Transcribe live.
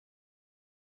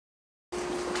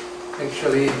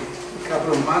Actually, a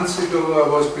couple of months ago I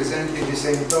was presenting the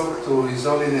same talk to His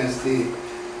Holiness the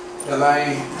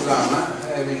Dalai Lama,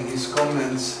 having his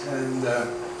comments and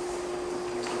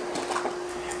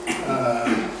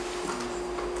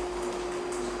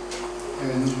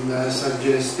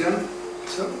suggestion.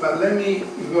 So, but let me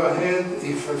go ahead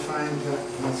if I find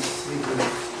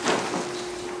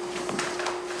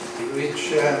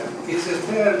which is a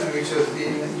term which has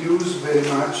been used very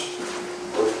much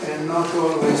and not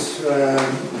always,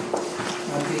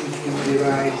 I think, in the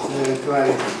right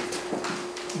clarity.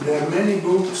 There are many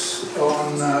books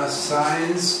on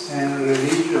science and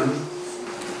religion.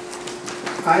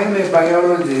 I am a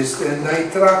biologist and I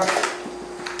track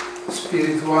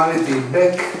spirituality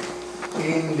back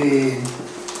in the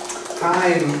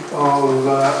time of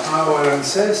our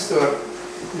ancestor.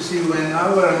 You see, when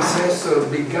our ancestor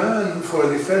began for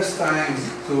the first time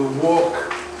to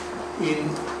walk in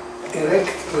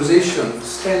erect position,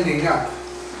 standing up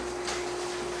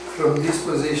from this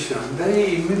position,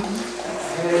 they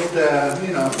had,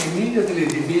 immediately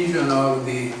the vision of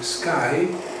the sky,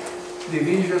 the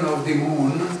vision of the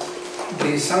moon,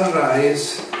 the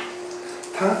sunrise,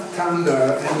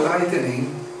 thunder and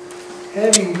lightning,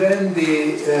 having then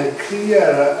the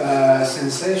clear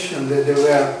sensation that there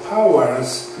were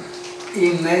powers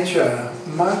in nature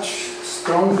much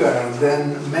stronger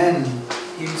than man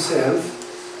himself,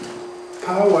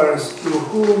 powers to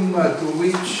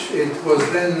which it was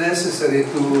then necessary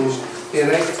to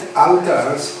erect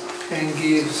altars and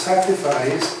give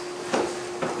sacrifice.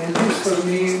 And this for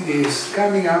me is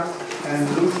coming up and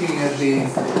looking at the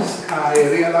sky,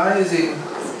 realizing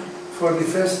for the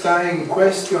first time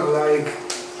question like,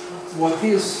 what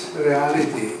is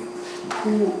reality?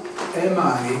 Who am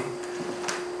I?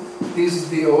 This is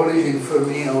the origin for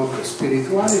me of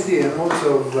spirituality and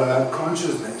also of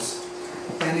consciousness.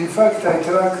 And in fact I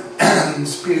track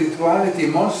spirituality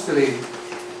mostly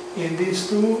in these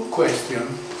two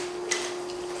questions.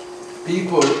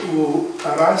 People who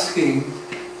are asking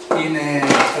in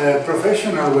a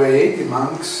professional way, the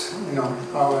monks,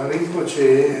 our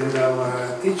Rinpoche and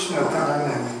our Thich Nhat Hanh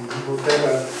and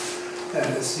whatever,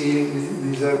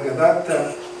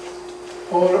 Nisargadatta,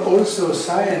 or also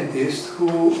scientists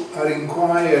who are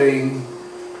inquiring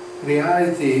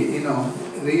reality,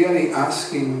 really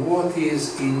asking what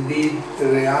is indeed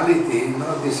reality,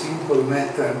 not the simple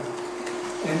matter.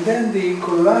 And then the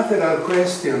collateral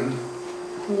question,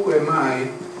 who am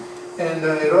I? And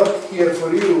I wrote here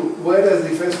for you, whereas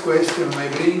the first question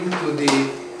might bring to the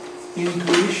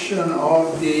intuition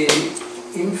of the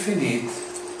infinite,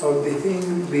 of the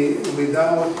thing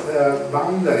without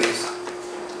boundaries.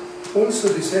 Also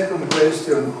the second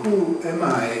question, who am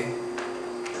I,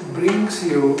 brings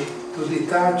you to the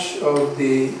touch of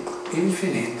the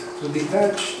infinite, to the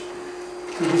touch,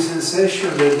 to the sensation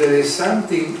that there is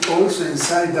something also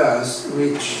inside us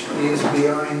which is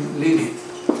beyond limit.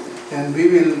 And we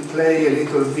will play a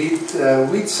little bit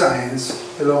with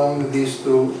science along these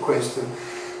two questions.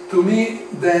 To me,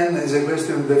 then, as a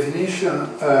question of definition,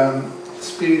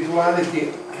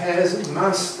 spirituality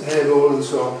must have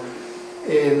also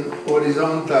an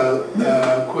horizontal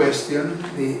question,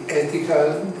 the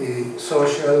ethical, the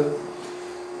social,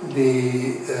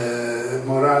 the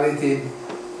morality,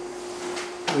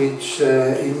 which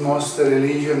in most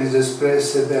religions is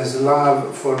expressed as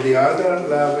love for the other.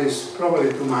 Love is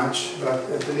probably too much, but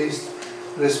at least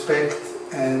respect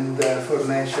and for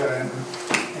nature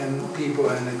and people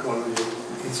and ecology.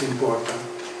 It's important.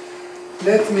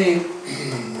 Let me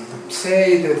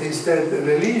say that instead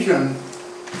religion,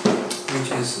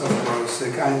 which is of course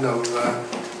a kind of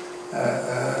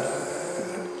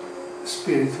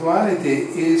spirituality,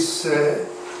 is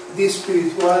this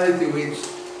spirituality which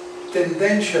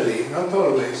tendentially, not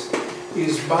always,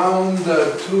 is bound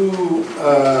to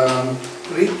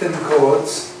written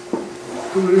codes,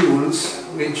 to rules,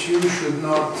 which you should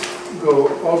not go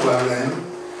over them,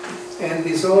 and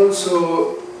is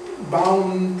also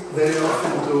bound very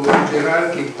often to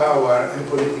hierarchic power and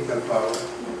political power.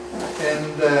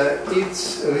 And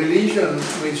it's religion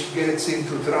which gets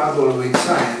into trouble with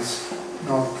science,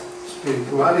 not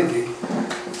spirituality.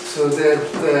 So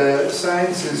that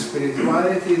science and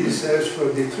spirituality, the search for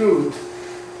the truth,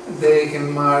 they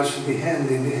can march the hand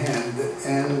in the hand.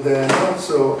 And not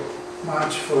so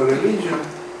much for religion.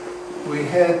 We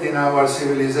had in our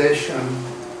civilization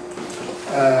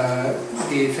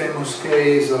the famous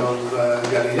case of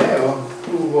Galileo,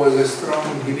 who was a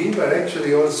strong believer.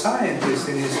 Actually, all scientists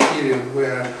in his period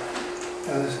were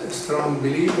a strong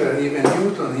believer, even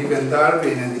Newton, even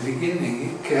Darwin at the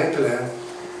beginning, Kepler.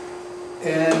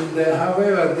 And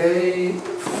however, they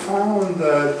found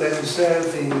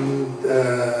themselves in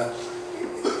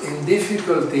in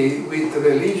difficulty with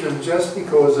religion just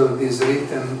because of this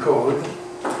written code.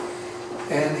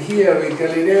 And here with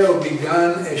Galileo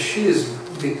began a schism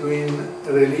between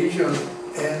religion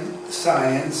and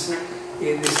science,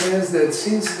 in the sense that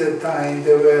since that time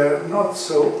they were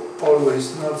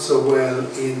always not so well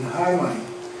in harmony.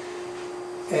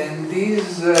 And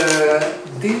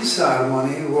this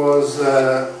harmony was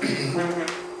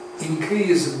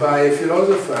increased by a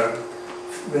philosopher,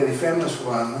 very famous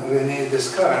one, René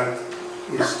Descartes,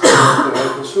 is called,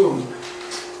 I presume,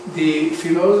 the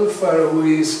philosopher who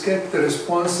is kept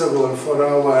responsible for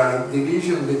our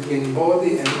division between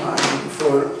body and mind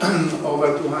for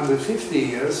over 250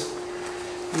 years.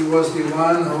 He was the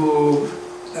one who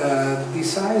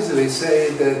decisively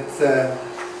said that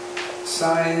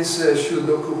science should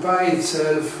occupy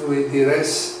itself with the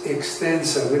res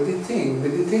extensa, with the thing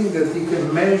that you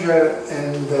can measure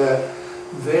and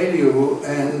value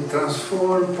and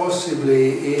transform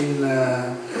possibly in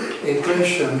a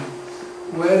question,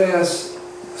 whereas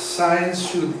science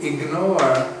should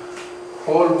ignore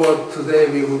all what today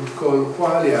we would call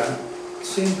qualia,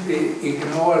 simply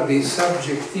ignore the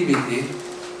subjectivity,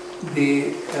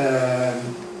 the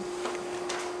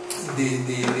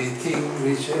thing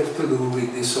which has to do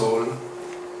with the soul.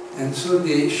 And so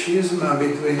the schisma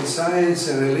between science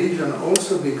and religion,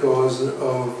 also because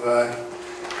of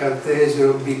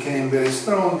Cartesian, became very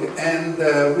strong, and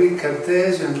with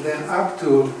Cartesian then up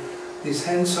to this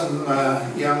handsome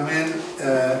young man,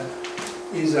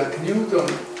 Isaac Newton,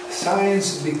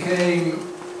 science became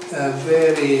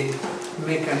very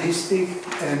mechanistic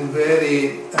and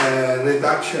very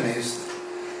reductionist.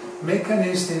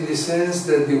 Mechanist in the sense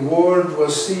that the world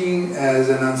was seen as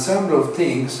an ensemble of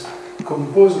things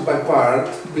composed by parts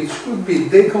which could be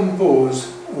decomposed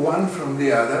one from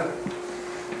the other,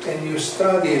 and you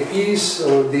study a piece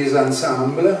of this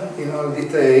ensemble in all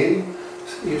detail,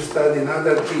 you study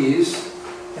another piece,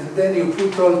 and then you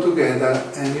put all together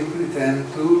and you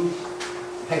pretend to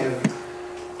have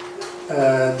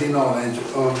the knowledge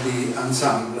of the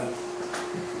ensemble.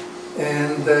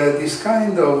 And this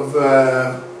kind of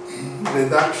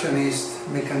reductionist,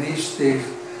 mechanistic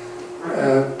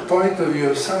point of view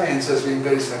of science has been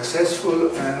very successful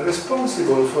and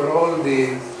responsible for all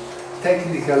the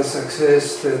technical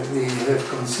success that we have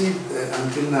conceived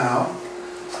until now,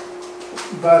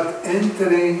 but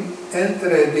entered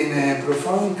in a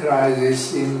profound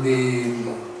crisis in the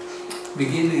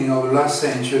beginning of last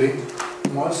century,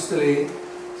 mostly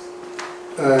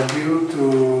due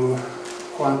to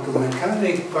quantum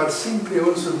mechanics, but simply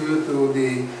also due to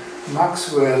the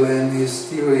Maxwell and his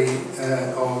theory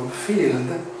of field.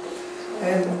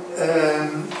 And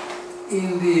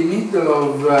in the middle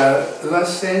of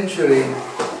last century,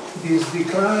 this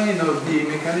decline of the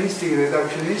mechanistic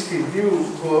reductionistic view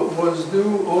was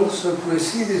due also to a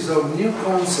series of new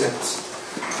concepts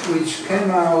which came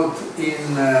out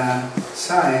in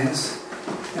science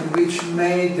and which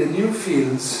made the new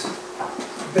fields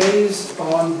based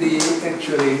on the,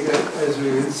 actually, as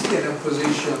we will see, in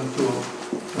opposition to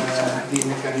the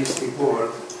mechanistic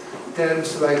world.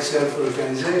 Terms like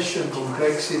self-organization,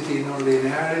 complexity,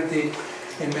 non-linearity,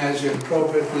 emergent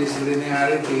properties,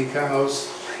 linearity, chaos,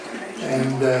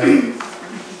 and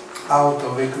out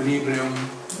of equilibrium,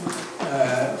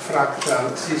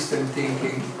 fractal system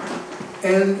thinking.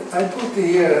 And I put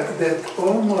here that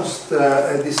almost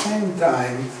at the same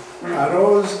time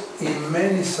arose in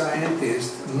many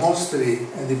scientists, mostly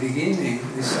at the beginning,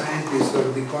 the scientists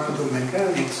of the quantum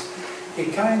mechanics, a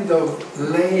kind of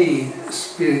lay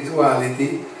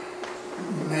spirituality.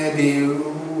 Maybe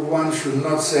one should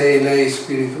not say lay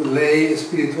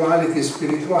spirituality,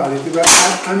 but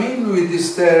I mean with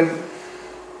this term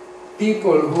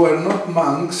people who are not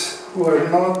monks, who are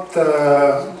not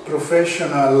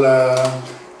professional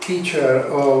teacher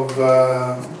of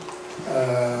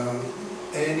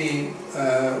any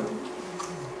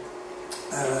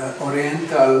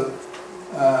Oriental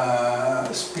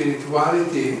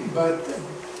spirituality, but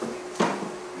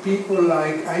people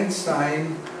like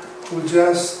Einstein who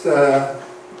just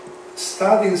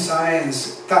studying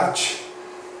science touch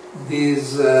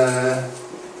this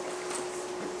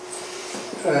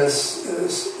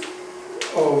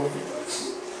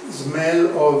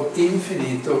smell of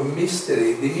infinite, of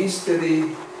mystery, the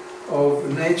mystery of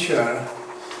nature,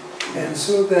 and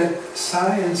so that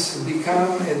science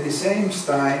become at the same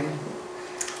time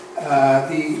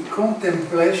the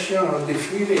contemplation or the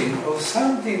feeling of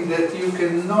something that you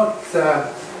cannot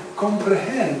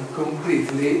comprehend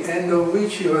completely and of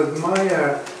which you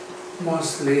admire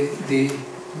mostly the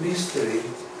mystery.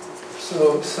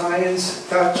 So science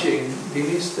touching the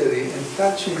mystery and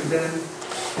touching then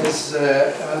as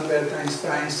Albert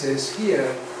Einstein says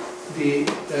here, the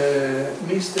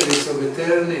mysteries of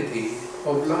eternity,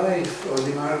 of life, or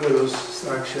the marvelous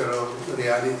structure of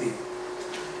reality.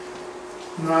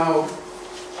 Now,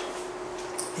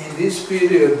 in this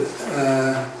period,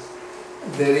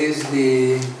 there is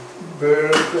the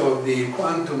birth of the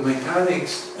quantum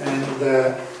mechanics, and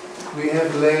we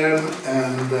have learned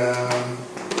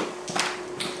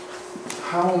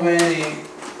how many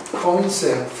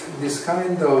concepts this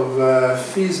kind of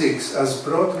physics has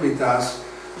brought with us,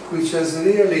 which has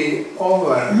really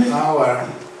over our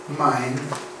mind.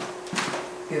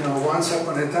 You know, once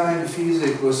upon a time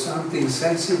physics was something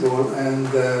sensible and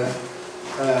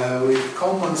with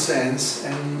common sense,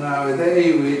 and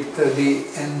nowadays with the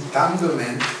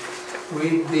entanglement,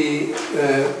 with the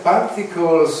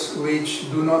particles which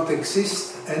do not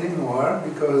exist anymore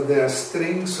because they are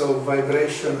strings of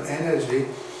vibration energy,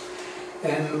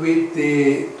 and with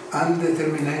the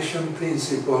undetermination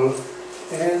principle,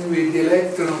 and with the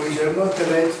electron, which are not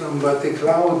electron but a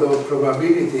cloud of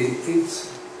probability.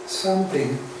 It's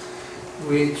something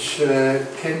which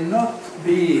cannot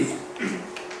be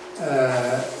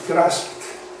grasped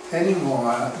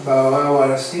anymore by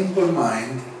our simple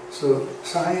mind. So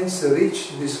science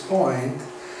reached this point,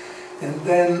 and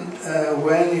then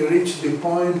when you reach the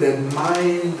point that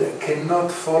mind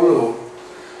cannot follow,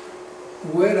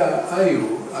 where are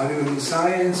you? Are you in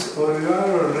science, or you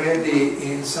are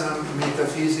already in some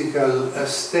metaphysical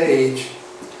stage?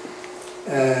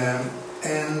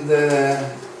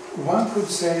 One could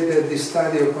say that the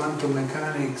study of quantum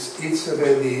mechanics is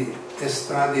already a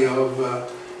study of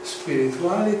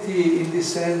spirituality, in the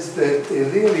sense that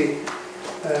it really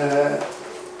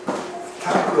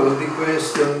tackles the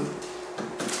question,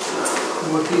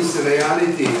 what is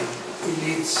reality in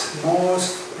its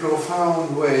most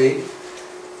profound way,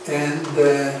 and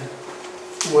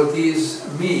what is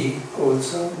me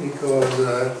also, because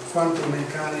quantum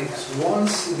mechanics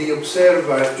wants the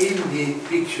observer in the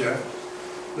picture,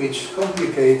 which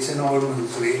complicates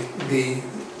enormously the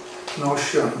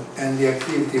notion and the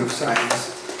activity of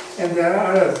science. And there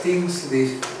are other things,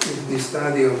 the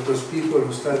study of those people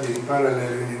who study the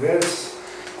parallel universe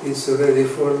is already a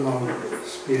form of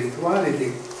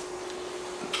spirituality.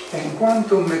 And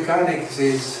quantum mechanics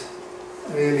is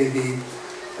really the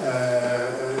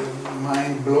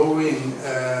mind-blowing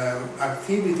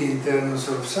activity in terms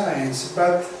of science,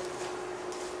 but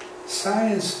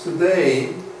science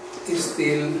today is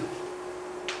still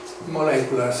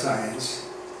molecular science.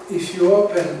 If you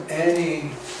open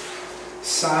any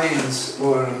science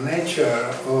or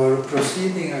nature or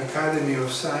proceeding academy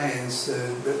of science,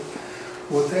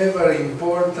 whatever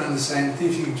important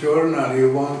scientific journal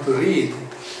you want to read,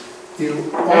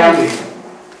 you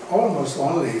almost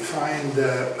only find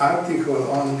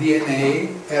article on DNA,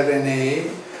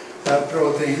 RNA,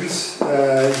 proteins,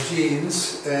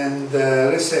 genes, and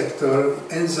receptor,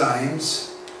 enzymes,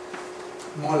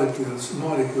 molecules,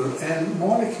 and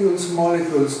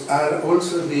molecules are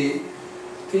also the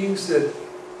things that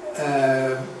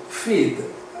feed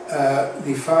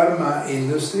the pharma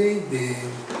industry, the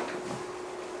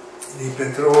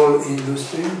petrol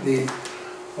industry,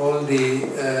 all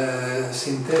the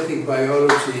synthetic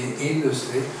biology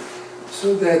industry,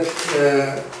 so that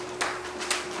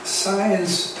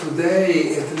science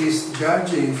today, at least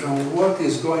judging from what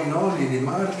is going on in the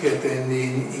market and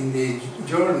in the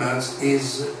journals,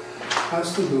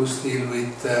 has to do still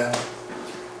with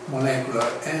molecular.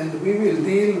 And we will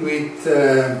deal with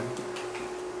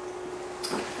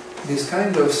this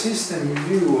kind of system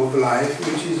view of life,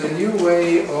 which is a new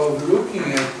way of looking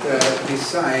at the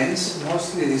science,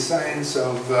 mostly the science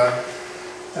of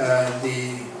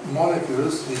the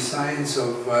molecules, the science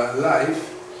of life.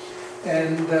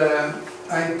 And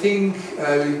I think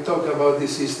I will talk about the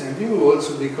system view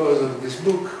also because of this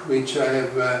book, which I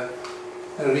have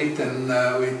written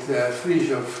with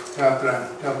Frishoff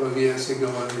Capra a couple of years ago,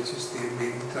 which is still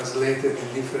being translated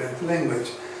in different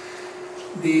language.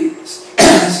 The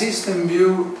system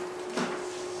view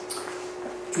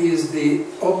is the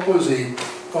opposite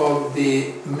of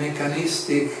the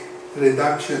mechanistic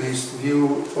reductionist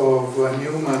view of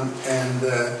Newman and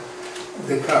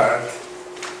Descartes,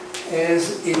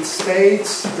 as it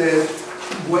states that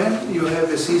when you have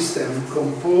a system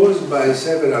composed by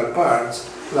several parts,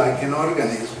 like an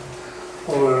organism,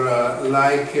 or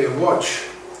like a watch,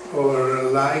 or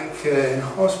like a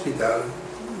hospital,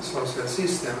 social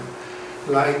system,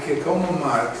 like a common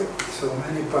market, so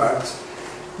many parts,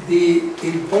 the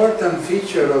important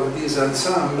feature of this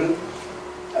ensemble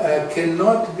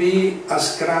cannot be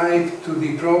ascribed to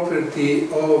the property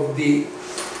of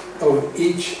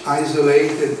each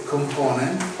isolated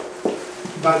component,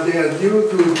 but they are due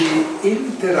to the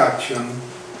interaction,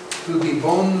 to the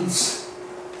bonds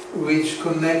which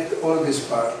connect all these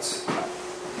parts.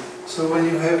 So when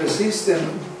you have a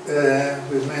system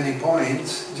with many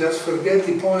points, just forget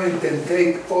the point and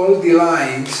take all the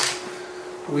lines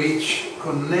which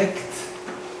connect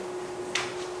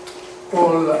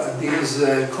all these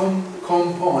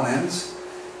components,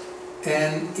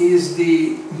 and is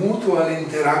the mutual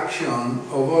interaction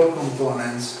of all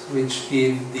components which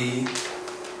give the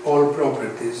all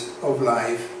properties of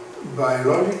life: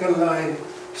 biological life,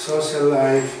 social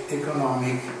life,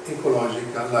 economic,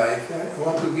 ecological life. I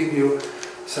want to give you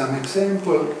some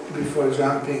example before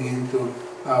jumping into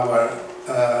our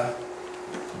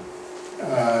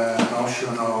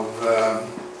notion of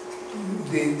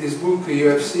this book you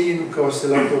have seen costs a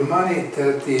lot of money.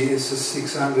 30 is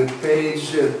 600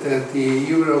 page, 30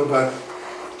 euro, but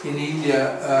in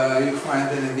India you find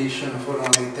an edition for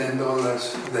only $10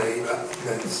 a day.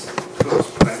 That's close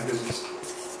parentheses.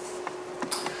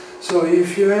 So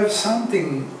if you have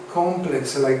something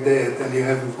complex like that, and you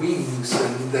have wings,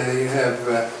 and you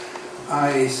have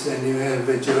eyes, and you have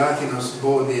a gelatinous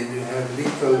body, and you have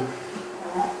little,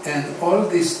 and all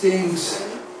these things,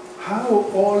 how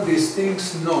all these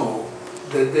things know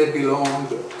that they belong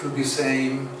to the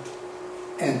same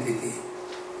entity?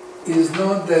 It's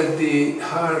not that the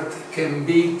heart can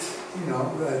beat,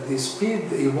 the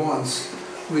speed it wants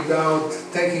without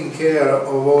taking care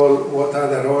of all what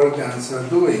other organs are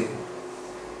doing.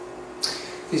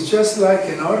 It's just like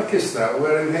an orchestra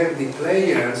where you have the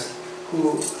players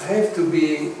who have to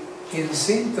be in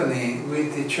synchrony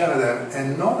with each other,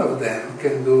 and none of them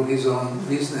can do his own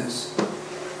business.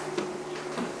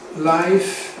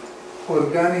 Life,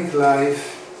 organic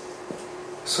life,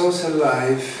 social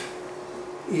life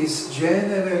is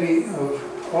generally or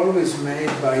always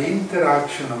made by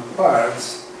interaction of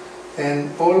parts,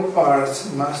 and all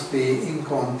parts must be in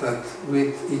contact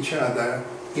with each other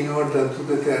in order to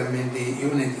determine the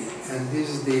unity. And this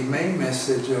is the main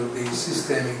message of the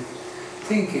systemic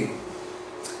thinking.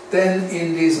 Then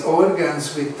in these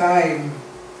organs, with time,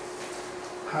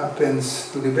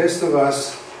 happens to the best of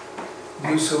us,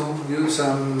 due to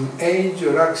some age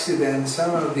or accident,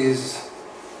 some of these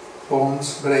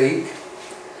bonds break,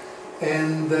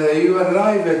 and you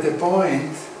arrive at a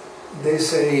point, they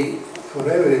say, for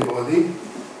everybody,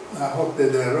 I hope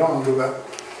that they're wrong, but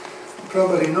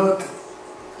probably not,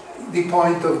 the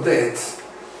point of death,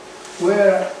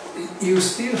 where you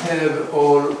still have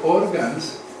all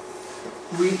organs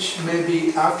which may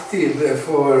be active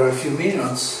for a few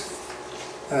minutes,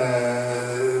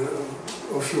 a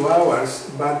few hours,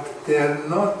 but they are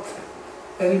not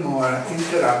anymore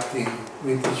interacting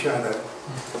with each other.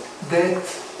 That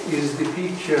is the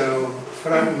picture of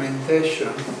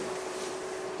fragmentation.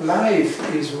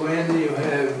 Life is when you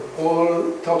have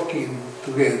all talking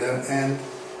together, and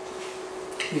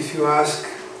if you ask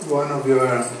one of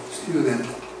your students,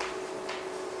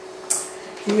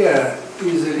 here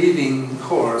is a living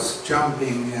horse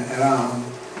jumping around,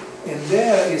 and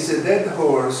there is a dead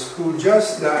horse who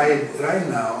just died right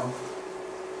now,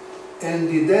 and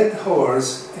the dead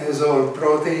horse has all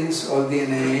proteins, all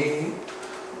DNA,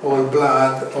 all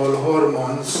blood, all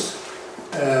hormones,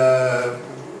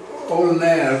 all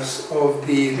nerves of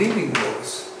the living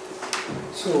horse.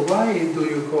 So why do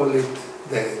you call it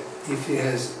dead if he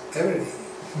has everything?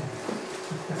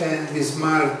 And the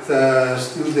smart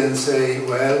students say,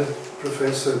 well,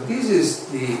 Professor, this is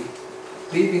the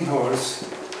living horse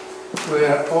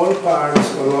where all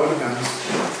parts, all organs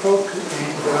talk and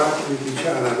interact with each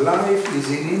other. Life is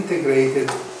an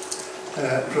integrated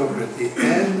property.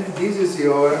 And this is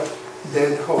your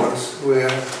dead horse where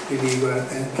the liver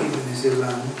and kidneys and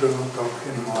lung don't talk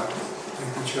anymore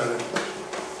with each other.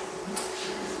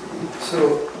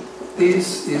 So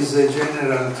this is a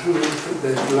general truth,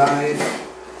 that life,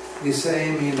 the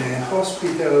same in a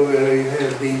hospital where you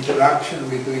have the interaction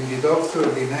between the doctor,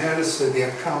 the nurse, the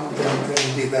accountant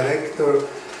and the director,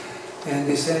 and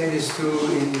the same is true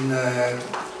in the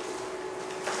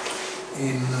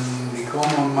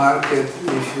common market.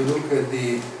 If you look at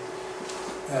the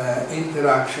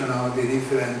interaction of the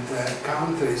different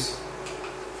countries.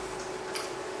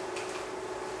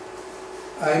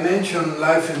 I mentioned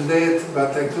life and death,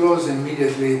 but I close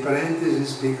immediately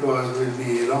parentheses because it will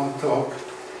be a long talk.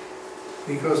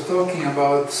 Because talking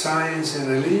about science and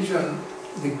religion,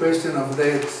 the question of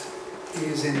death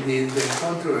is indeed a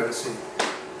controversy.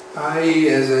 I,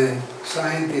 as a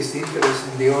scientist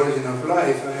interested in the origin of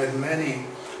life, I had many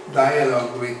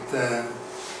dialogue with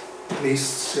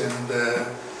priests and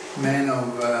men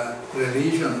of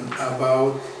religion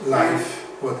about life,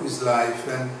 what is life.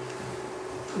 And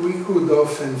we could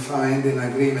often find an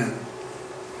agreement.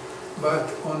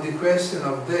 But on the question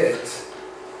of death,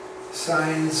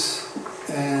 science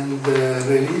and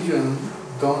religion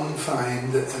don't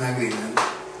find an agreement.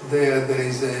 There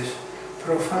is a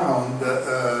profound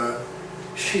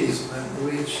schism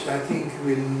which I think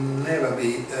will never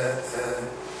be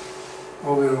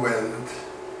overwhelmed.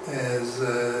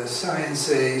 As science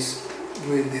says,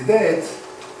 with the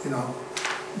death, you know,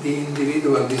 the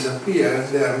individual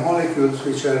disappears. There are molecules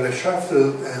which are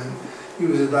reshuffled and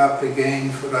used up again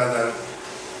for other,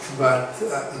 but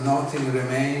nothing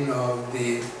remains of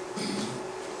the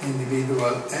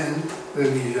individual and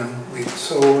religion with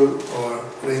soul or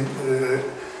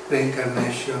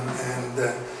reincarnation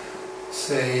and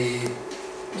say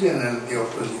generally the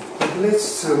opposite. But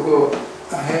let's go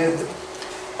ahead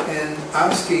and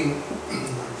asking,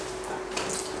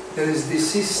 there is the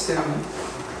system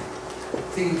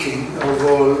thinking of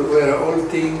all, where all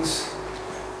things,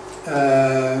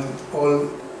 all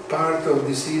part of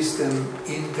the system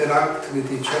interact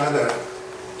with each other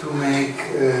to make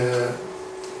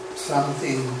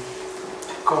something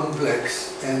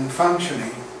complex and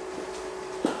functioning.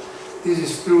 This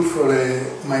is true for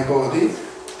my body.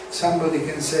 Somebody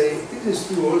can say, this is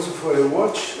true also for a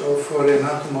watch or for an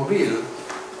automobile.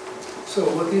 So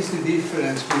what is the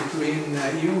difference between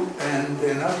you and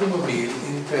an automobile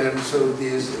in terms of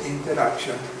this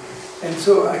interaction? And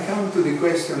so I come to the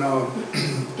question of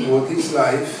what is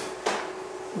life,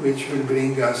 which will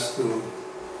bring us to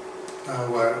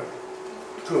our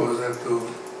closer to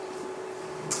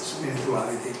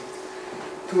spirituality.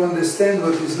 To understand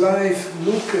what is life,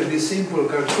 look at the simple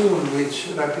cartoon which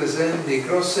represents the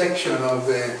cross-section of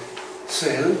a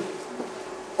cell.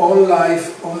 All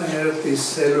life on earth is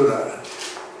cellular.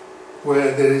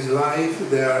 Where there is life,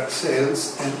 there are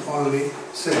cells and only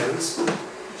cells.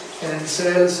 And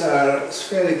cells are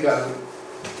spherical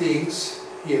things,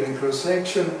 here in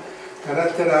cross-section,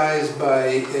 characterized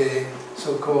by a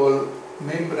so-called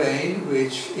membrane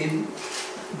which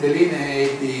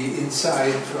delineate the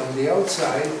inside from the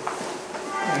outside,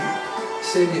 and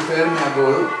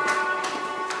semi-permeable,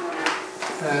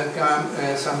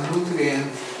 some nutrient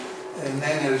and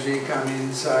energy coming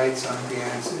inside something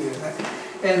else.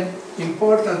 And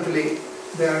importantly,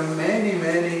 there are many,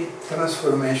 many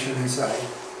transformations inside.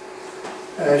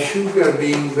 Sugar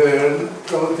being burned,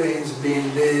 proteins being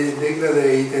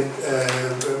degraded,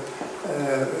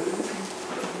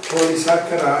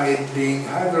 polysaccharide being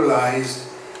hydrolyzed,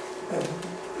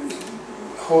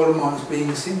 hormones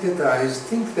being synthesized.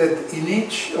 Think that in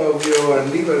each of your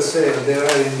liver cells there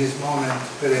are in this moment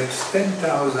perhaps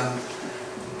 10,000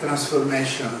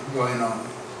 transformations going on.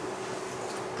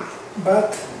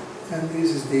 But, and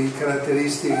this is the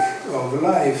characteristic of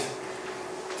life,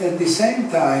 at the same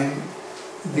time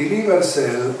the liver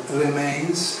cell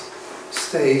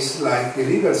stays like a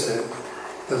liver cell,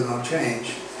 does not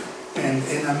change. And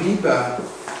an amoeba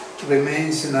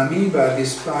remains an amoeba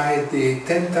despite the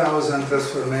 10,000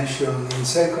 transformations in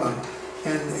second.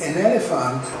 And an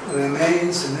elephant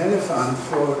remains an elephant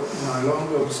for a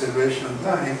long observation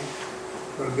time,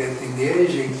 forgetting the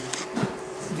aging,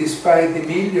 despite the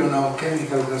million of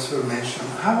chemical transformation.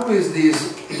 How is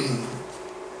this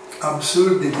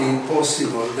absurdity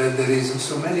possible, that there is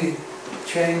so many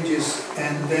changes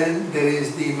and then there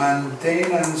is the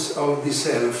maintenance of the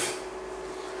self?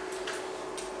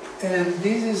 And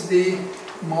this is the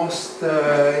most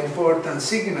important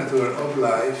signature of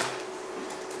life,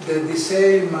 that the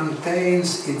cell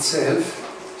maintains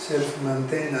itself,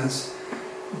 self-maintenance,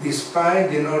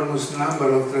 despite the enormous number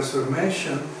of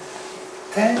transformation,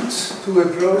 thanks to a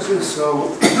process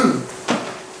of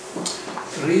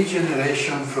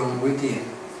regeneration from within.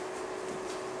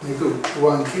 We took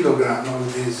 1 kilogram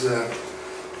of these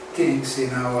things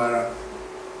in our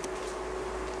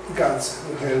guts,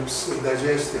 who helps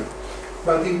digestion.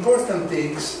 But the important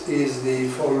thing is the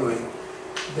following,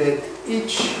 that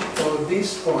each of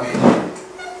these points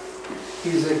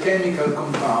is a chemical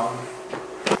compound,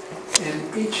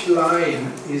 and each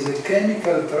line is a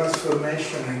chemical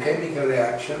transformation, a chemical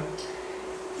reaction.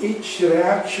 Each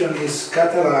reaction is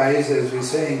catalyzed, as we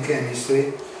say in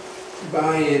chemistry,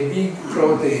 by a big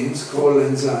proteins called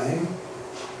enzyme.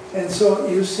 And so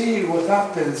you see what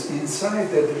happens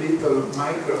inside that little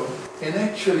microbe. And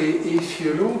actually, if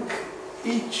you look,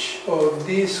 each of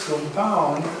these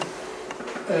compounds,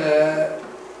 there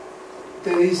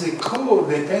is a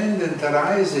codependent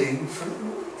arising.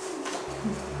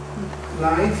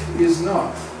 Life is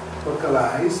not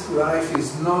localized, life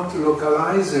is not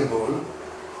localizable,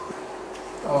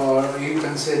 or you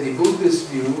can say the Buddhist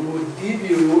view would give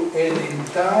you an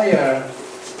entire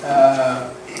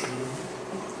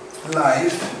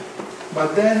life,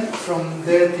 but then from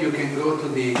that you can go to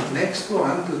the next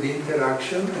one, to the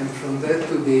interaction, and from that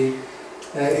to the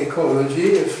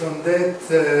ecology, and from that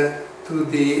to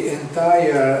the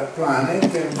entire planet,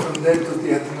 and from that to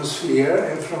the atmosphere,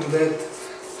 and from that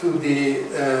to the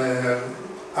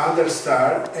other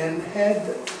star, and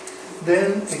had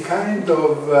then a kind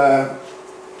of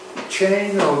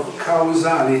chain of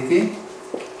causality.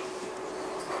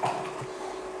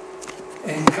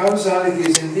 And causality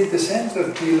is indeed the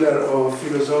central pillar of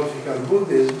philosophical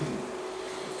Buddhism.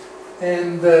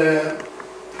 And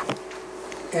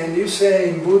you say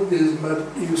in Buddhism,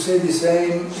 but you say the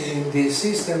same in the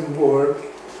system work,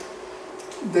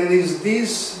 there is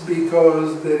this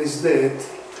because there is that,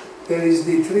 there is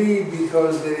the tree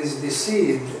because there is the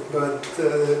seed, but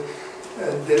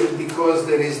because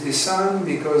there is the sun,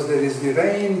 because there is the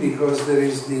rain, because there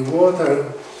is the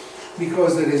water,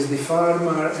 because there is the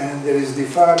farmer, and there is the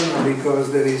farmer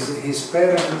because there is his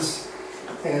parents,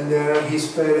 and there are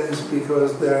his parents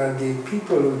because there are the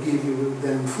people who give you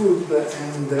them food,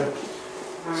 and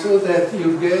so that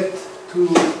you get to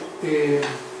a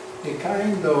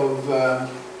kind of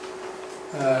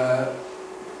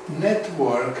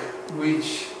network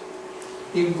which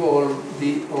involve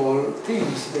the all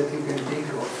things that you can think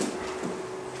of.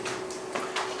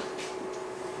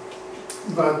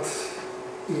 But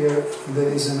here there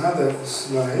is another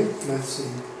slide, let's see.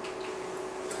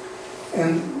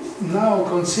 And now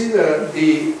consider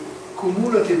the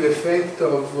cumulative effect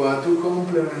of two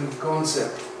complement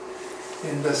concepts.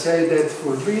 And I say that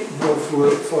for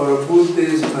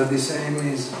Buddhism the same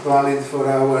is valid for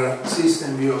our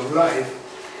system view of life.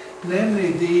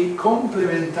 Namely the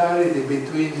complementarity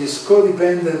between this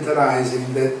codependent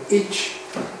arising, that each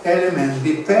element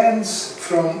depends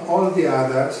from all the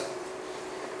others.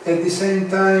 At the same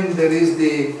time there is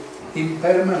the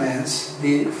impermanence,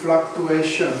 the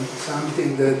fluctuation,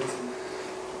 something that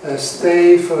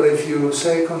stay for a few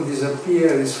seconds,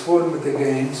 disappear, is formed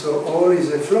again, so all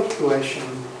is a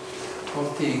fluctuation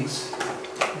of things.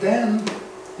 Then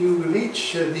you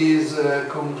reach this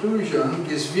conclusion,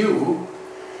 this view,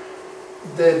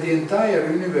 that the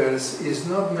entire universe is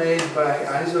not made by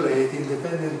isolated,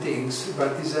 independent things,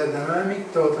 but is a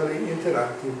dynamic, totally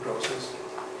interactive process.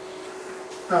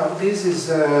 Now, this is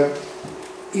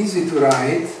easy to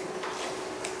write,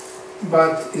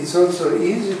 but it's also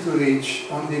easy to reach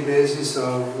on the basis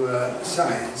of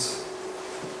science.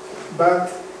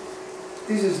 But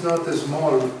this is not a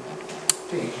small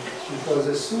thing, because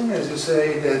as soon as you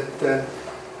say that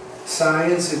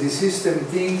science, the system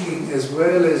thinking, as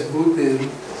well as Buddhism,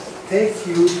 take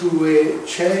you to a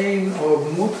chain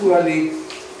of mutually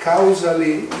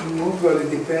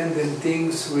dependent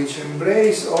things which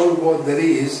embrace all what there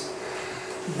is,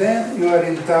 then you are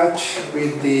in touch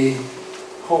with the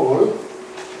whole,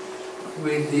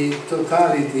 with the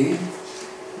totality,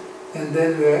 and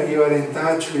then you are in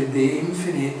touch with the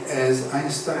infinite, as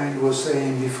Einstein was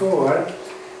saying before.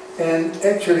 And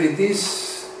actually this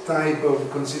type of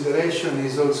consideration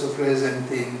is also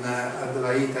present in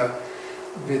Advaita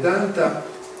Vedanta.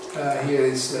 Here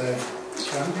is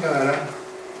Shankara,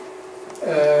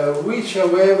 which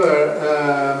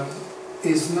however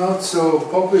is not so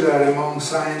popular among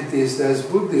scientists as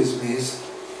Buddhism is.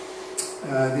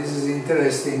 This is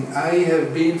interesting. I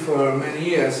have been for many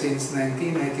years, since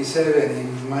 1997,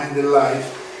 in Mind and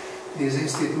Life, this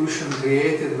institution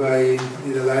created by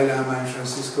the Dalai Lama and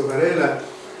Francisco Varela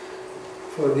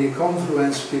for the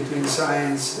confluence between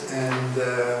science and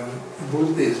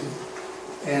Buddhism.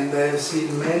 And I have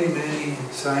seen many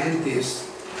scientists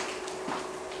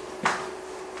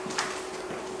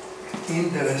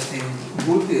interested in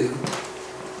Buddhism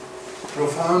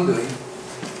profoundly,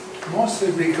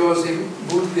 mostly because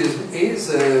Buddhism is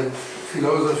a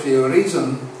philosophy of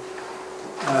reason.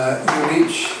 You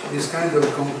reach this kind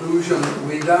of conclusion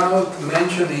without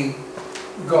mentioning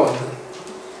God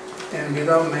and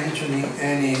without mentioning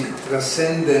any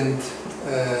transcendent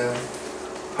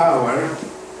power,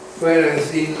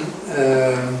 whereas in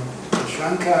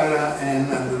Shankara and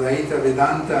Advaita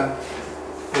Vedanta,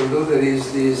 although there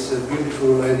is this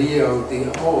beautiful idea of the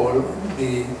whole,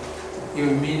 you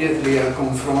immediately are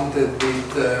confronted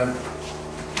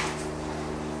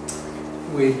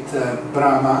with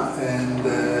Brahma and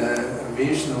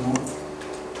Vishnu,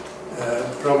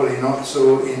 probably not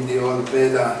so in the old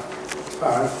Veda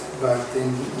part, but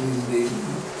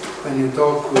when you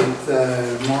talk with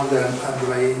modern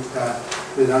Advaita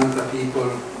Vedanta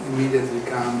people, immediately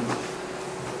come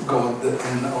God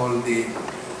and all the...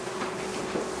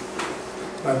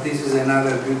 But this is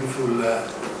another beautiful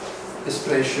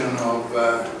expression of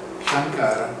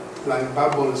Shankara. like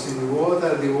bubbles in the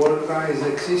water, the world rise,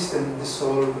 exist and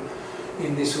dissolve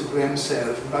in the Supreme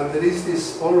Self. But there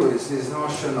is always this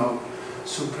notion of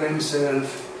Supreme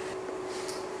Self.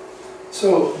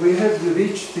 So we have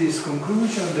reached this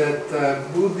conclusion that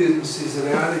Buddhism sees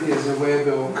reality as a web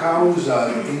of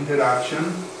causal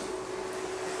interaction,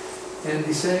 and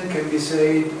the same can be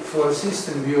said for a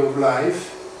system view of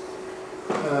life.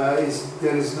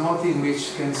 There is nothing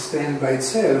which can stand by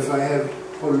itself. I have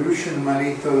pollution in my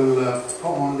little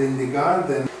pond in the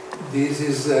garden. This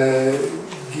is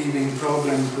giving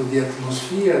problem to the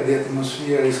atmosphere. The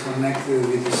atmosphere is connected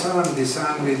with the sun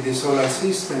with the solar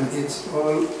system. It's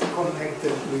all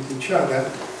connected with each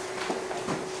other.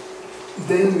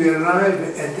 Then we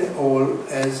arrive at the all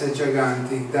as a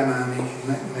gigantic dynamic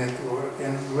network.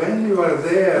 And when you are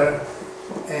there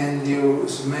and you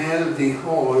smell the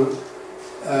whole,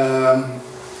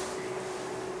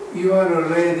 you are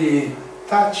already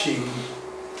touching.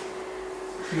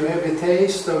 You have a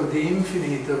taste of the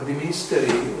infinite, of the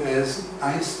mystery, as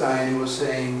Einstein was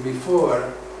saying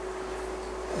before.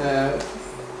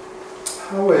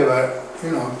 However,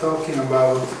 talking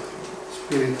about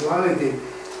spirituality,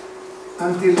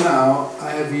 until now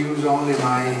I have used only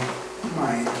my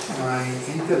mind, my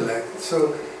intellect.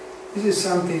 So this is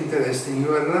something interesting.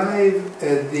 You arrive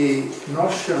at the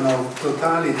notion of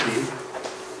totality,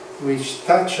 which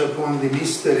touch upon the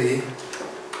mystery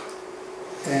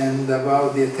and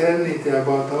about the eternity,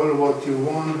 about all what you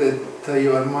want that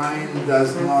your mind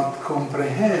does not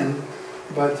comprehend,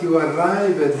 but you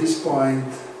arrive at this point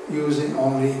using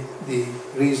only the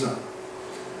reason.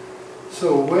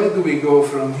 So where do we go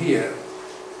from here?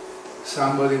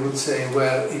 Somebody would say,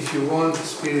 well, if you want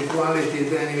spirituality,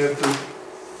 then you have to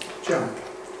jump.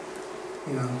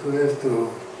 To have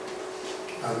to,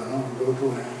 I don't know, go to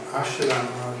an ashram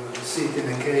or sit in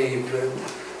a cave,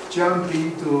 jump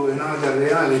into another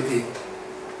reality.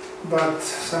 But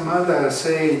some other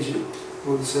sage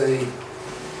would say,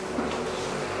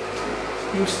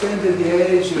 you stand at the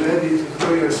edge, ready to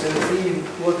throw yourself in.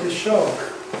 What a shock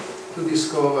to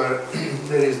discover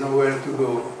there is nowhere to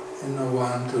go and no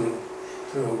one to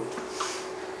throw.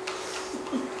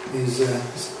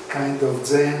 This kind of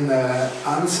Zen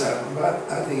answer, but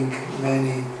I think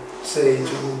many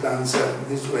sages would answer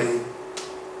this way.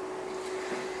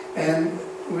 And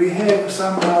we have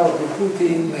somehow to put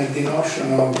in the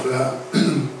notion of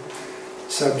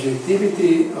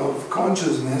subjectivity of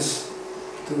consciousness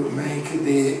to make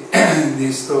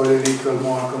the story a little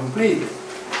more complete.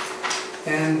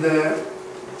 And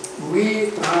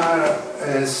we are,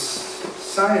 as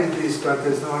scientists, but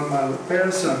as normal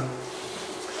person,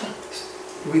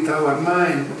 with our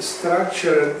mind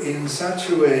structured in such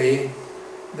a way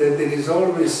that there is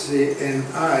always an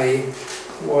eye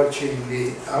watching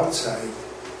the outside.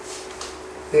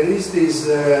 There is this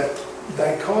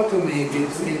dichotomy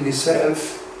between the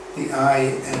self, the I,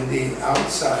 and the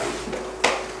outside.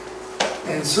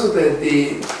 And so that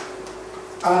the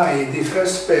I, the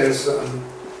first person,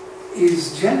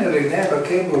 is generally never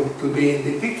capable to be in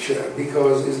the picture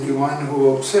because it's the one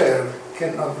who observes,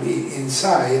 cannot be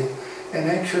inside. And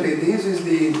actually this is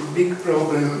the big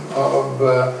problem of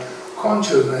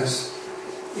consciousness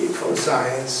for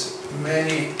science.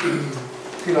 Many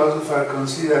philosophers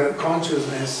consider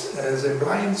consciousness as a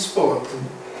blind spot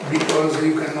because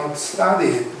you cannot study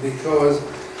it, because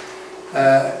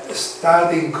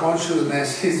studying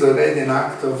consciousness is already an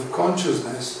act of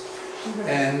consciousness.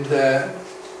 And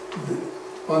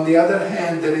on the other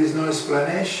hand, there is no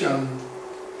explanation,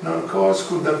 no cause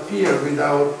could appear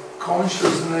without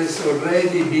consciousness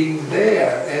already being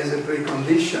there as a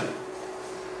precondition.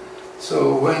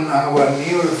 So when our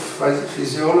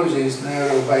neurophysiologists,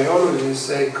 neurobiologists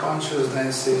say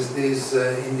consciousness is this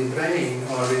in the brain,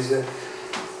 or this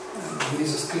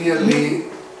is clearly,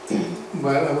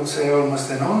 well, I would say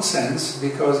almost a nonsense,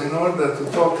 because in order to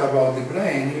talk about the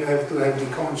brain, you have to have the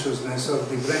consciousness of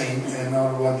the brain and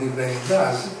all what the brain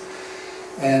does.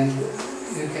 And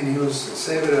you can use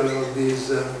several of these.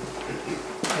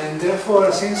 And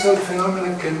therefore, since all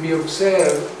phenomena can be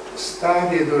observed,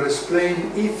 studied or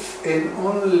explained if and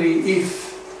only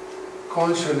if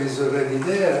consciousness is already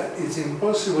there, it's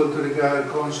impossible to regard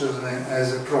consciousness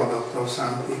as a product of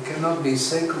something. It cannot be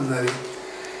secondary.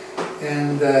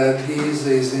 And this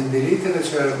is in the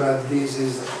literature, but this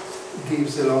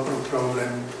gives a lot of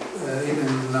problem.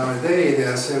 Even nowadays,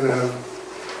 there are several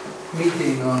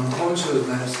meetings on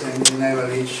consciousness and we never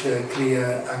reach a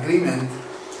clear agreement.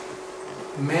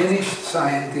 Many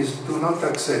scientists do not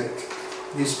accept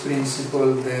this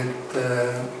principle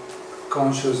that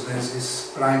consciousness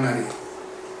is primary.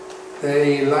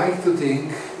 They like to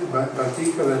think, but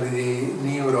particularly the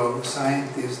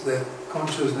neuroscientists, that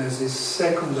consciousness is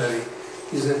secondary,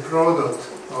 is a product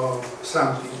of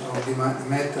something, of the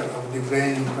matter, of the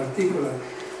brain in particular,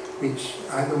 which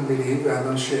I don't believe, I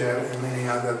don't share, and many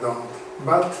others don't.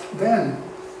 But then,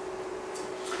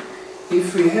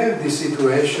 if we have this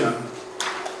situation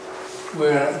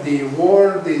where the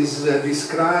world is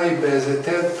described as a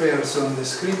third-person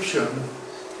description,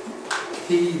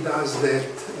 he does that,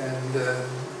 and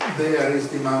there is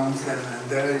the mountain, and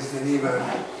there is the river.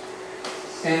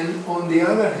 And on the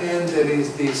other hand, there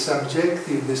is the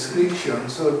subjective description.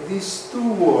 So these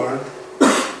two worlds,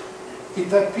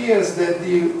 it appears that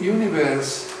the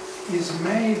universe is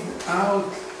made out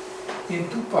in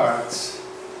two parts.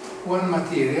 One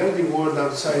material, the world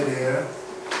outside there,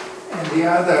 and the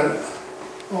other,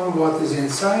 all what is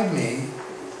inside me,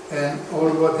 and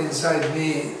all what inside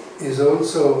me is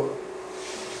also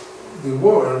the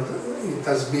world. It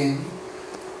has been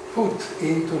put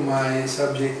into my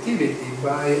subjectivity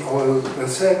by all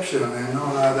perception and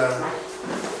all other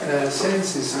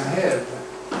senses I have.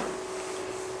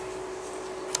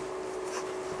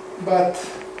 But,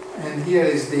 and here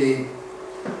is the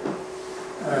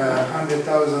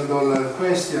 $100,000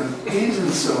 question,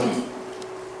 isn't so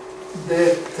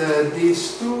that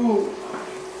these two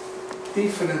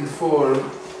different forms,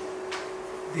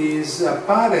 this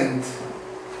apparent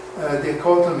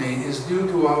dichotomy is due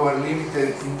to our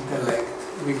limited intellect,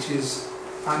 which is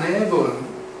unable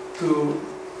to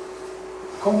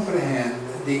comprehend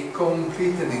the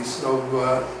completeness of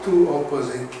two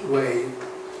opposite ways.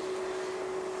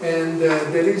 And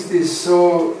there is this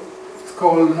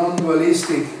so-called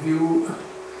nondualistic view,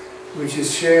 which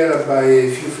is shared by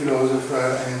a few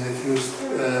philosophers and a few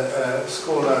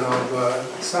scholars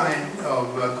of science,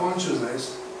 of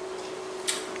consciousness,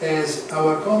 as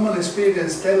our common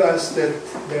experience tells us that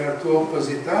there are two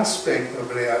opposite aspects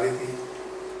of reality.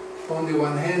 On the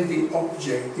one hand, the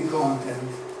object, the content,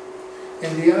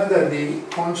 and the other, the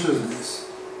consciousness.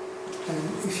 And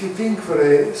if you think for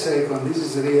a second, this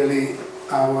is really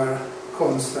our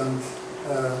constant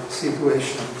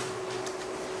situation.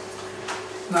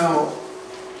 Now,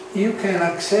 you can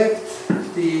accept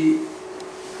the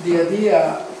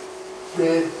idea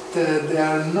that there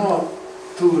are not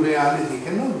two reality,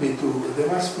 cannot be two, there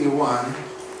must be one,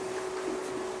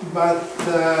 but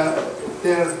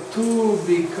there are two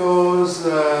because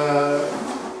of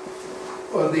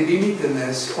the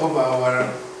limitedness of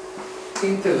our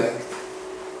intellect.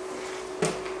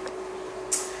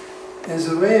 As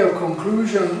a way of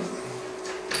conclusion,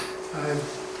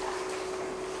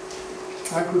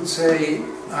 I could say,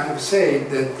 I have said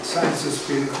that science and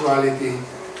spirituality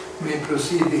may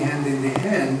proceed hand in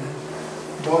hand,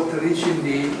 both reaching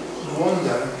the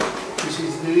wonder, which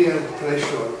is the real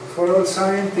threshold. For all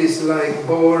scientists like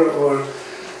Bohr or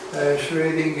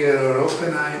Schrödinger or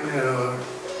Oppenheimer or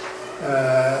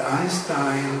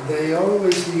Einstein, they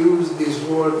always use this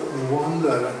word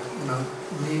wonder,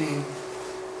 meaning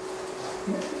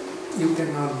you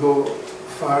cannot go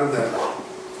farther.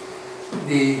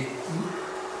 The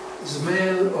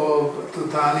smell of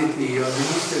totality, of the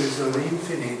mysteries of the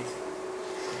infinite,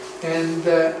 and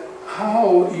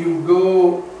how you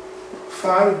go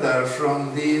farther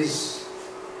from this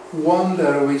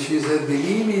wonder, which is at the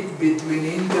limit between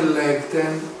intellect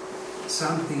and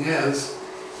something else,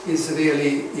 is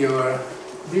really your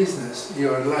business,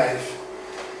 your life.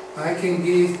 I can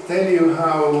tell you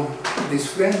how this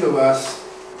friend of us,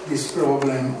 this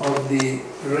problem of the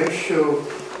ratio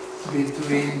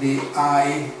between the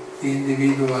I, the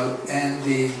individual, and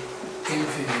the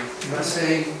infinite. I was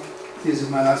saying, this is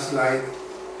my last slide,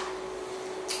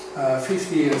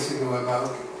 50 years ago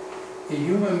about a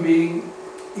human being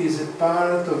is a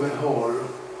part of a whole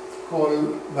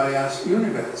called by us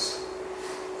universe,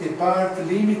 a part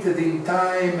limited in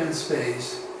time and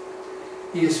space.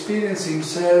 He experiences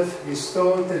himself, his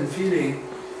thought and feeling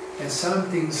as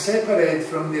something separate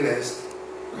from the rest,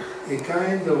 a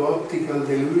kind of optical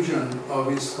delusion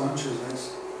of his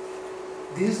consciousness.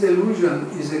 This delusion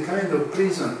is a kind of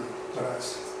prison for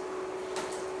us.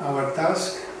 Our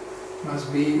task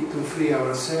must be to free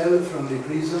ourselves from the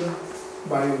prison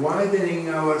by widening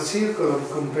our circle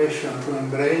of compassion to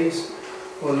embrace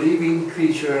all living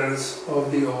creatures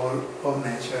of the whole of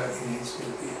nature in its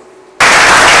beauty.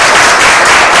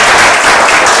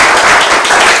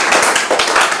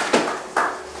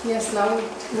 Yes, now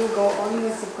we'll go on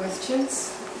with the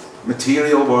questions.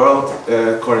 Material world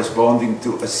corresponding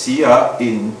to Asiya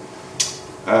in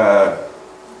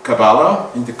Kabbalah,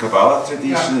 in the Kabbalah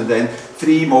tradition, and then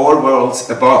 3 more worlds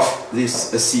above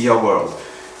this Asiya world.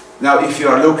 Now, if you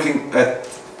are looking at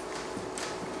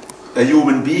a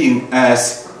human being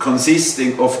as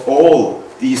consisting of all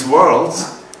these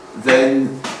worlds,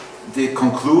 then the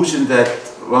conclusion that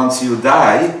once you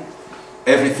die,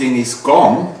 everything is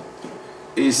gone,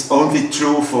 is only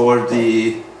true for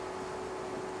the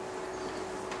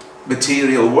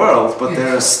material world, but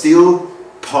there are still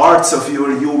parts of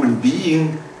your human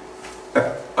being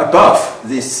above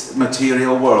this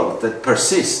material world that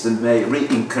persist and may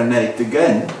reincarnate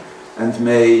again and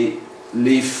may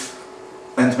live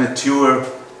and mature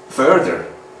further.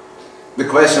 The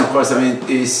question, of course, I mean,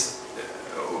 is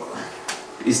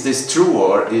this true,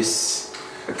 or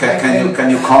can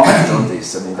you comment on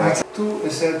this? I mean, that's to a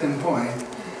certain point,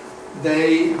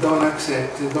 they don't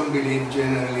accept, they don't believe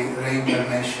generally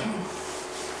reincarnation.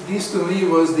 This to me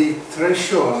was the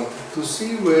threshold to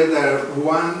see whether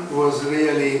one was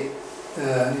really,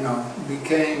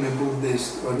 became a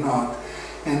Buddhist or not.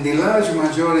 And the large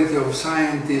majority of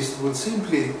scientists would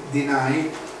simply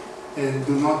deny and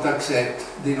do not accept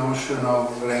the notion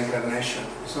of reincarnation.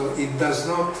 So it does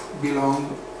not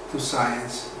belong to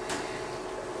science.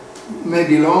 May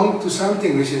belong to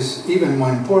something which is even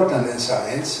more important than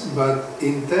science, but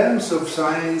in terms of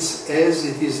science as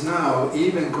it is now,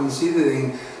 even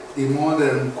considering the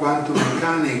modern quantum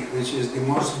mechanics, which is the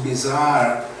most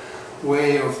bizarre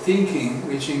way of thinking,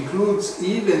 which includes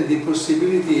even the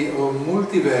possibility of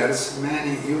multiverse,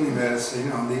 many universes,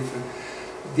 different.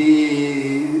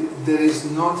 There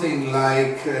is nothing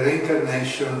like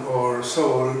reincarnation or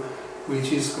soul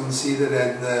which is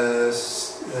considered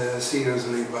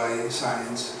seriously by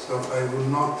science. So I would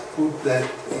not put that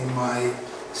in my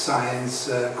science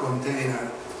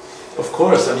container. of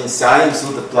course, I mean, science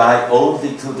would apply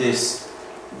only to this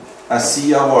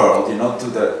ASEA world,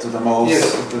 to the most,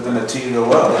 yes, to the material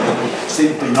world. It would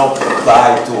simply not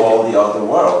apply to all the other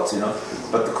worlds,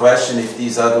 But the question if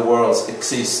these other worlds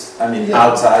exist, I mean, yeah,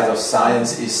 outside of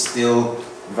science is still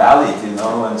valid,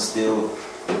 and still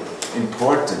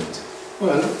important.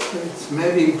 Well, it's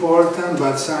maybe important,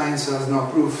 but science has no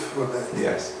proof for that.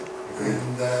 Yes.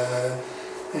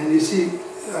 And you see,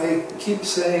 I keep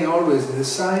saying always that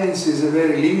science is a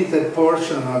very limited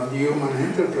portion of the human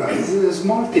enterprise. These are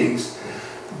small things,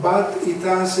 but it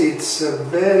has its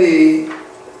very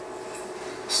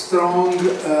strong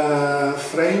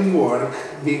framework,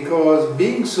 because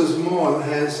being so small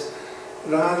has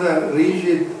rather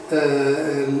rigid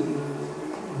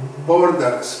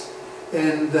borders,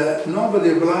 and nobody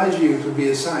obliges you to be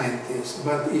a scientist.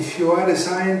 But if you are a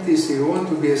scientist, you want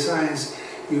to be a science,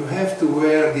 you have to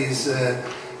wear this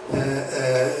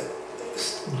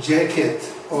jacket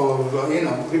of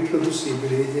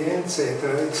reproducibility,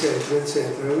 etc., etc.,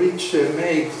 etc., which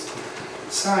makes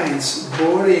science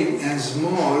boring and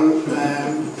small,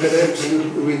 perhaps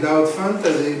without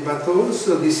fantasy, but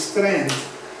also the strength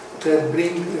that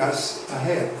brings us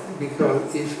ahead.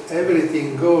 Because if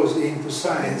everything goes into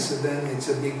science, then it's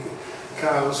a big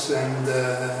chaos and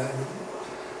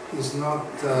is not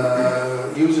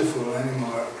useful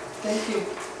anymore. Thank you.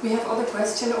 We have other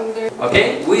question over there.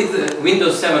 Okay, with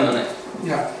Windows 7 on it.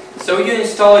 Yeah. So you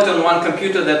install it on one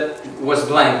computer that was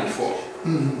blank before.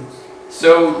 Mm-hmm.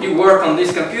 So you work on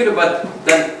this computer, but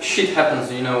then shit happens,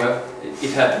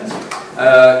 it happens.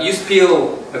 You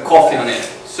spill a coffee on it,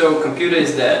 so computer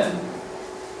is dead.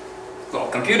 Well,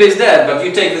 computer is dead, but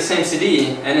you take the same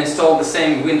CD and install the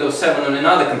same Windows 7 on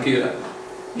another computer.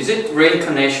 Is it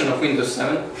reincarnation of Windows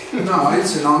 7? No,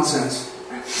 it's nonsense.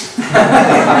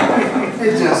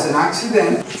 It's just an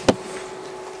accident.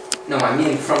 No, I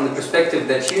mean from the perspective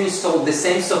that you installed the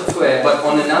same software, but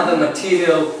on another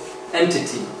material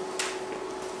entity.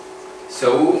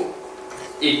 So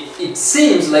it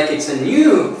seems like it's a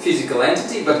new physical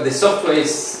entity, but the software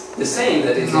is the same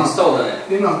that is installed on it.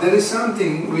 There is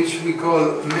something which we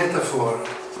call metaphor,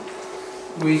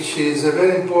 which is a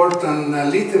very important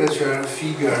literature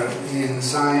figure in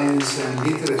science and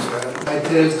literature. I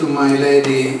tell to my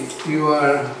lady, you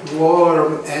are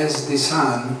warm as the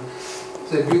sun.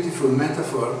 It's a beautiful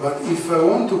metaphor, but if I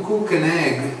want to cook an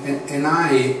egg and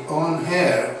I on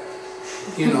her,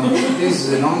 this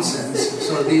is a nonsense.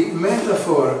 So the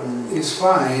metaphor is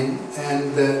fine,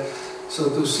 and so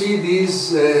to see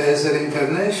this as an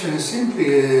incarnation is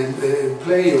simply a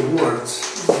play of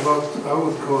words, what I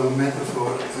would call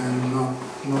metaphor, and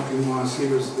nothing more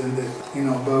serious than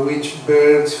that. By which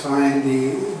birds find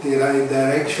the right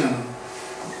direction,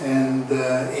 and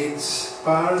it's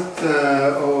part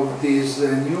of this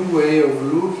new way of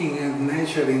looking at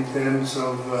nature in terms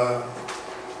of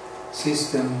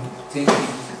system thinking.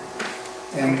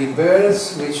 And the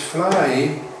birds which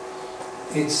fly,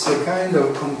 it's a kind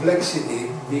of complexity,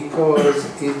 because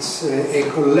it's a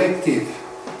collective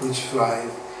which flies.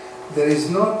 There is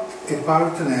not a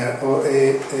partner or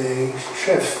a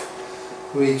chef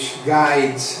which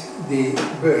guides the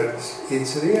birds.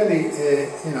 It's really,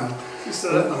 you know... Is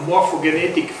that a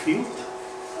morphogenetic field?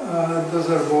 Those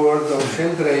are words of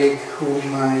Sheldrake,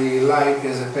 whom I like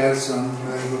as a person,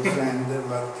 very good friend,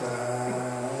 but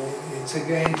it's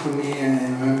again to me a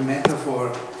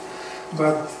metaphor.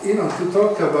 But, you know, to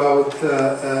talk about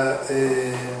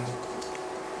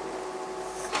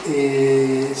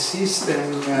a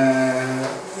system,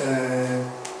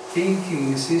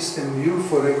 thinking system view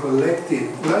for a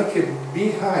collective, like a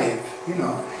beehive, you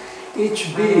know,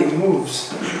 each bee moves,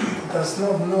 does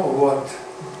not know what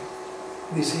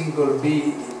the single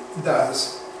bee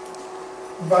does.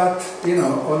 But, you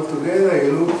know, altogether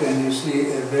you look and you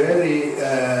see a very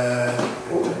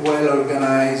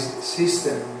well-organized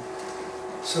system.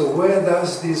 So where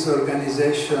does this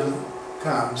organization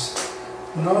comes?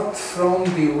 Not from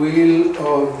the will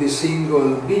of the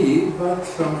single bee, but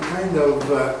from a kind of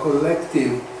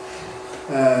collective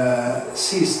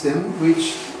system,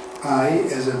 which I,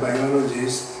 as a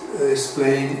biologist,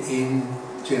 explain in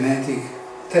genetic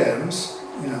terms.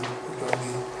 You know,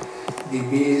 the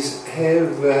bees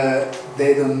have,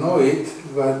 they don't know it,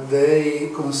 but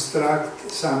they construct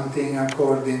something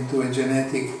according to a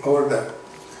genetic order.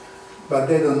 But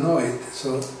they don't know it,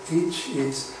 so each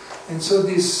is... And so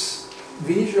this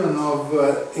vision of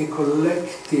a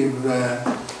collective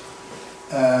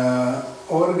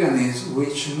organism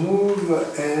which moves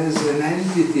as an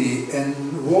entity and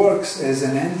works as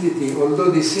an entity,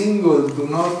 although the single do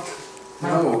not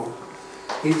know,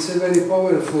 it's a very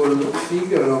powerful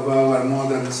figure of our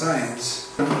modern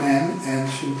science, man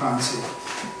and chimpanzee.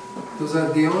 Those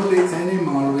are the only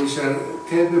animals which are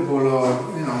capable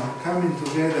of, you know, coming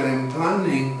together and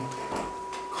planning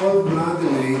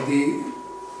cold-bloodedly the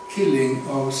killing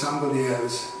of somebody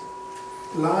else.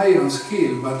 Lions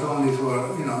kill, but only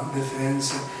for, you know,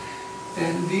 defense.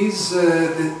 And this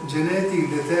the genetic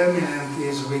determinant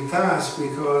is with us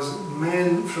because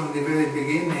man from the very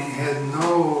beginning had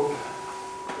no,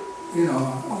 you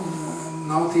know,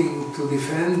 nothing to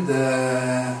defend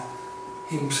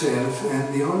himself,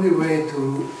 and the only way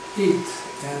to eat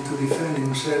and to defend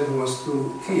himself was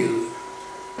to kill.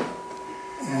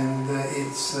 And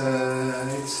it's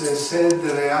a sad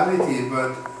reality,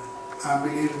 but I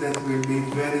believe that will be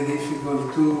very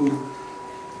difficult to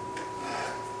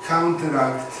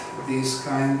counteract this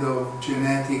kind of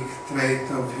genetic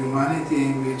trait of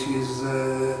humanity, which is,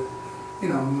 you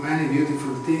know, many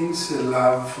beautiful things,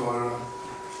 love for,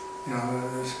 you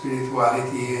know,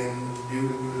 spirituality and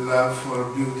love for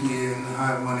beauty and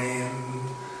harmony and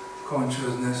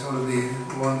consciousness, all the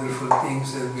wonderful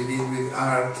things that we did with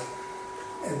art.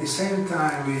 At the same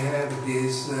time, we have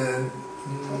this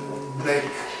black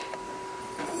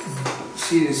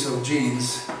series of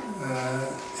genes,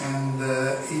 and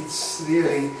it's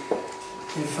really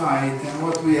a fight. And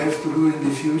what we have to do in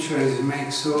the future is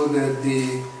make so that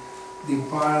the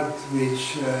part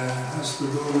which has to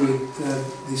do with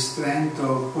the strength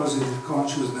of positive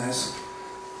consciousness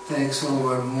takes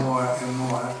over more and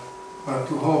more. But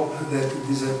to hope that it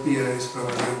disappears is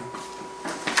probably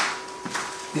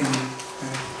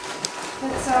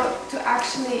But so to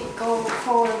actually go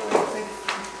forward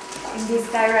in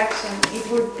this direction, it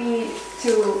would be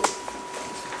to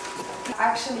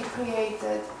actually create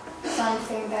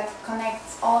something that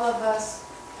connects all of us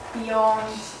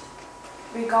beyond,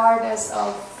 regardless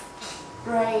of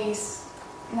race,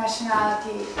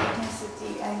 nationality,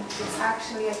 ethnicity, and it's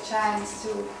actually a chance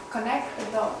to connect the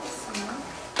dots, you know?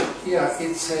 Yeah,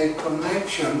 it's a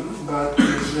connection, but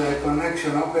it's a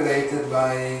connection operated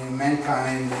by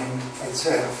mankind in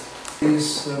itself.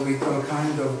 This with all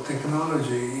kind of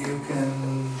technology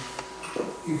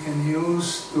you can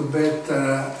use to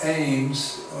better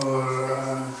aims, or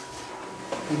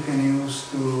you can use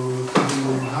to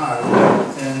do harm.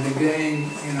 And again,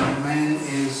 you know, man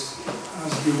is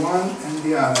as the one and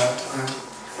the other,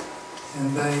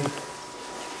 and I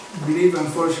believe,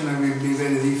 unfortunately, it will be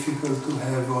very difficult to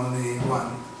have only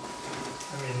one.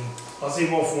 I mean,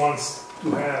 Asimov wants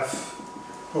to have,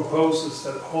 proposes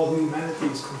that whole humanity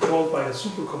is controlled by a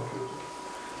supercomputer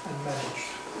and managed.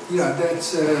 Yeah, that's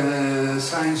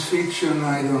science fiction.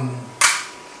 I don't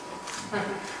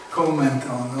comment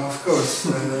on. Of course,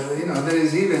 you know, there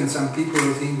is even some people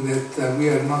who think that we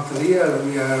are not real.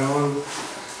 We are all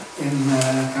in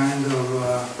kind of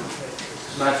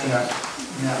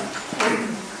yeah.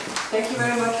 Thank you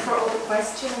very much for all the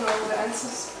questions and all the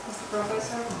answers, Mr.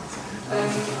 Professor.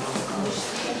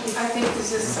 I think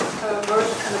this is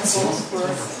worth an applause for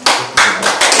us.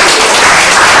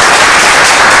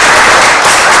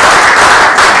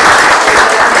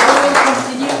 We will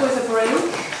continue with a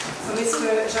break.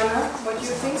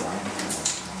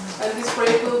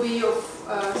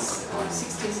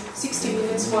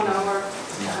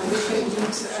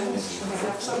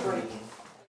 break.